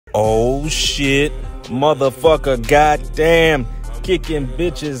Oh shit, motherfucker, goddamn, kicking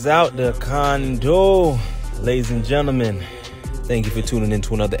bitches out the condo. Ladies and gentlemen, thank you for tuning in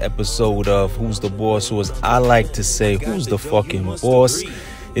to another episode of Who's the Boss, or as I like to say, who's the fucking boss?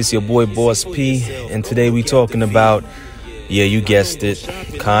 It's your boy Boss P, and today we talking about, yeah, you guessed it,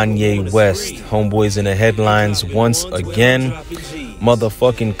 Kanye West. Homeboys in the headlines once again.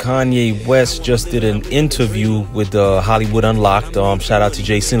 Motherfucking Kanye West just did an interview with Hollywood Unlocked. Shout out to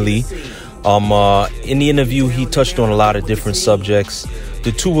Jason Lee. In the interview, he touched on a lot of different subjects.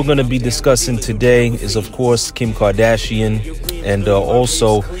 The two we're going to be discussing today is, of course, Kim Kardashian, and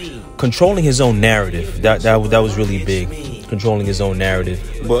also controlling his own narrative. That was really big, controlling his own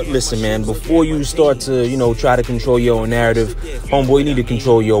narrative. But listen, man, before you start to, try to control your own narrative, homeboy, you need to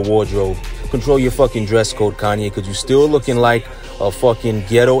control your wardrobe. Control your fucking dress code, Kanye, because you're still looking like a fucking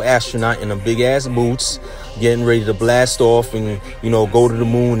ghetto astronaut in them big ass boots, getting ready to blast off and, go to the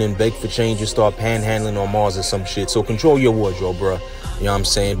moon and beg for change and start panhandling on Mars or some shit. So control your wardrobe, bro. You know what I'm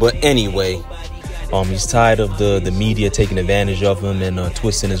saying? But anyway, he's tired of the media taking advantage of him and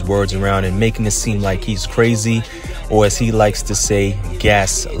twisting his words around and making it seem like he's crazy, or as he likes to say,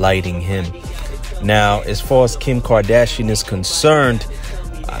 gaslighting him. Now, as far as Kim Kardashian is concerned,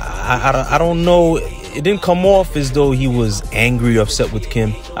 I don't know. It didn't come off as though he was angry or upset with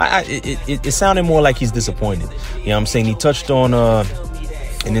Kim. It sounded more like he's disappointed. You know what I'm saying? He touched on an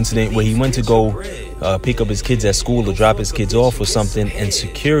incident where he went to go pick up his kids at school or drop his kids off or something, and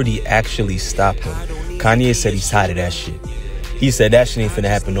security actually stopped him. Kanye said he's tired of that shit. He said that shit ain't finna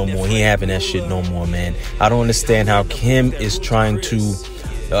happen no more. He ain't having that shit no more, man. I don't understand how Kim is trying to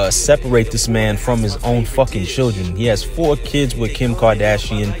separate this man from his own fucking children. He has 4 kids with Kim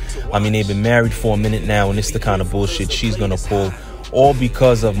Kardashian. I mean, they've been married for a minute now, and it's the kind of bullshit she's gonna pull, all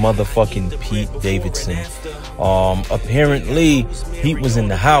because of motherfucking Pete Davidson. Apparently, Pete was in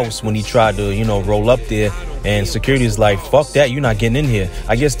the house when he tried to, roll up there, and security is like, fuck that, you're not getting in here.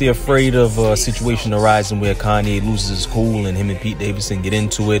 I guess they're afraid of a situation arising where Kanye loses his cool and him and Pete Davidson get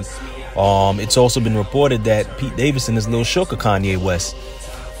into it. It's also been reported that Pete Davidson is a little shook of Kanye West.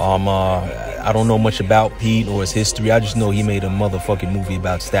 I don't know much about Pete or his history. I just know he made a motherfucking movie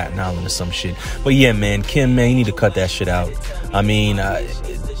about Staten Island or some shit. But yeah, man, Kim, man, you need to cut that shit out. I mean,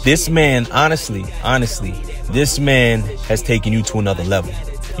 this man, honestly, this man has taken you to another level.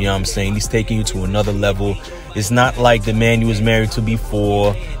 You know what I'm saying? He's taking you to another level. It's not like the man you was married to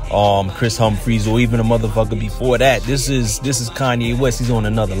before, Chris Humphries, or even a motherfucker before that. This is Kanye West. He's on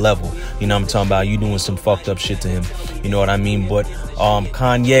another level. You know what I'm talking about? You doing some fucked up shit to him. You know what I mean? But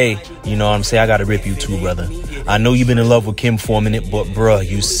Kanye, you know what I'm saying? I gotta rip you too, brother. I know you've been in love with Kim for a minute, but bruh,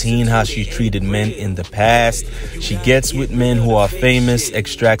 you seen how she treated men in the past. She gets with men who are famous,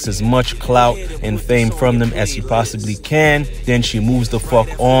 extracts as much clout and fame from them as she possibly can, then she moves the fuck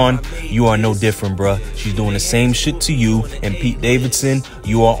on. You are no different, bruh. She's doing the same shit to you, and Pete Davidson,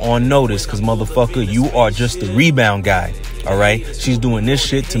 you are on notice, because motherfucker, you are just the rebound guy. All right, she's doing this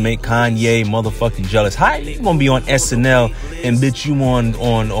shit to make Kanye motherfucking jealous. How you gonna be on SNL and bitch you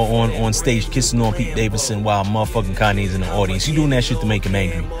on stage kissing on Pete Davidson while motherfucking Kanye's in the audience? You doing that shit to make him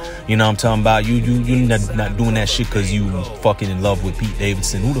angry. You know what I'm talking about? You not doing that shit because you fucking in love with Pete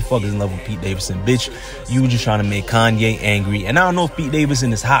Davidson. Who the fuck is in love with Pete Davidson, bitch? You just trying to make Kanye angry. And I don't know if Pete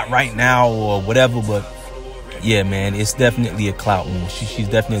Davidson is hot right now or whatever, but yeah, man, it's definitely a clout move. She's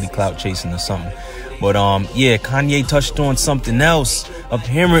definitely clout chasing or something. But yeah, Kanye touched on something else.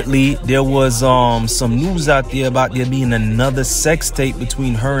 Apparently, there was some news out there about there being another sex tape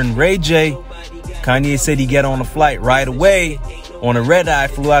between her and Ray J. Kanye said he got on a flight right away. On a red eye,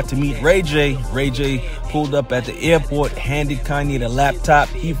 flew out to meet Ray J. Ray J pulled up at the airport, handed Kanye the laptop.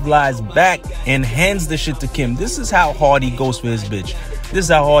 He flies back and hands the shit to Kim. This is how hard he goes for his bitch. This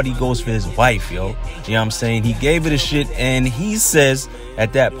is how hard he goes for his wife, yo. You know what I'm saying? He gave her the shit, and he says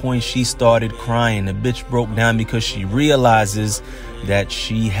at that point she started crying. The bitch broke down because she realizes that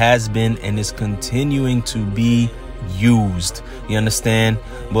she has been and is continuing to be used. You understand?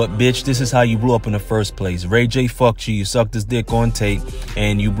 But bitch, this is how you blew up in the first place. Ray J fucked you, you sucked his dick on tape,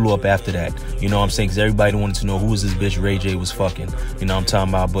 and you blew up after that. You know what I'm saying? Because everybody wanted to know who was this bitch Ray J was fucking. You know what I'm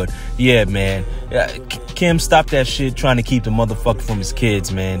talking about? But yeah, man, Kim, stop that shit trying to keep the motherfucker from his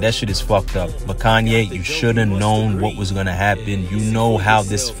kids, man. That shit is fucked up. But Kanye, you should have known what was gonna happen. You know how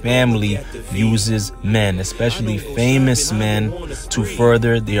this family uses men, especially famous men, to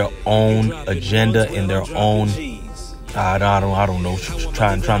further their own agenda and their own I don't know,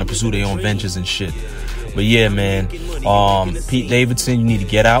 trying to pursue their own ventures and shit. But yeah, man, Pete Davidson, you need to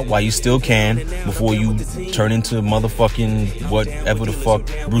get out while you still can before you turn into motherfucking whatever the fuck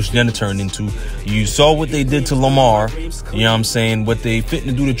Bruce Jenner turned into. You saw what they did to Lamar, you know what I'm saying? What they fitting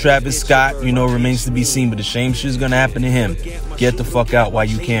to do to Travis Scott, you know, remains to be seen, but the same shit's gonna happen to him. Get the fuck out while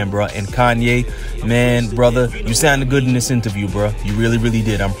you can, bro. And Kanye, man, brother, you sounded good in this interview, bro. You really, really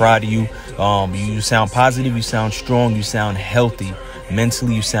did. I'm proud of you. You sound positive, you sound strong, you sound healthy.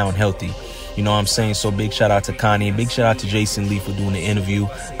 Mentally, you sound healthy. You know what I'm saying? So big shout out to Kanye. Big shout out to Jason Lee for doing the interview.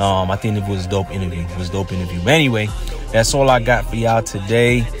 I think it was a dope interview. But anyway, that's all I got for y'all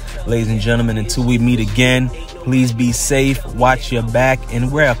today. Ladies and gentlemen, until we meet again, please be safe, watch your back,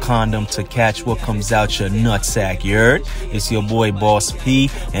 and wear a condom to catch what comes out your nutsack, you heard? It's your boy, Boss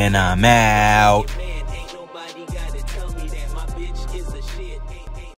P, and I'm out.